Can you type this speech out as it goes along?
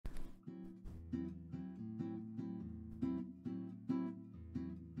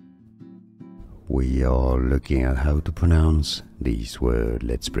We are looking at how to pronounce this word.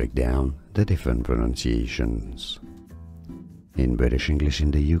 Let's break down the different pronunciations. In British English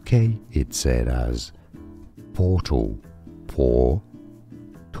in the UK, it's said as portal,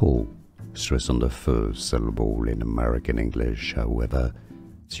 portal. Stress on the first syllable. In American English, however,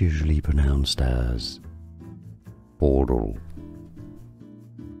 it's usually pronounced as portal.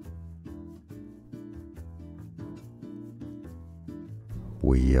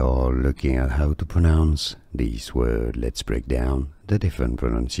 We are looking at how to pronounce this word. Let's break down the different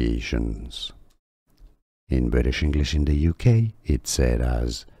pronunciations. In British English in the UK, it's said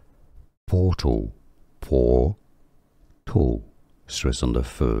as portal, portal. Stress on the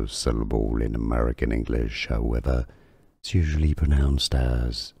first syllable. In American English, however, it's usually pronounced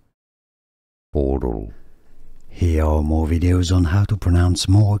as portal. Here are more videos on how to pronounce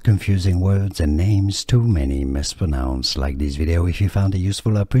more confusing words and names too many mispronounced. Like this video if you found it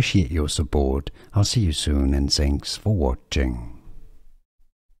useful. I appreciate your support. I'll see you soon and thanks for watching.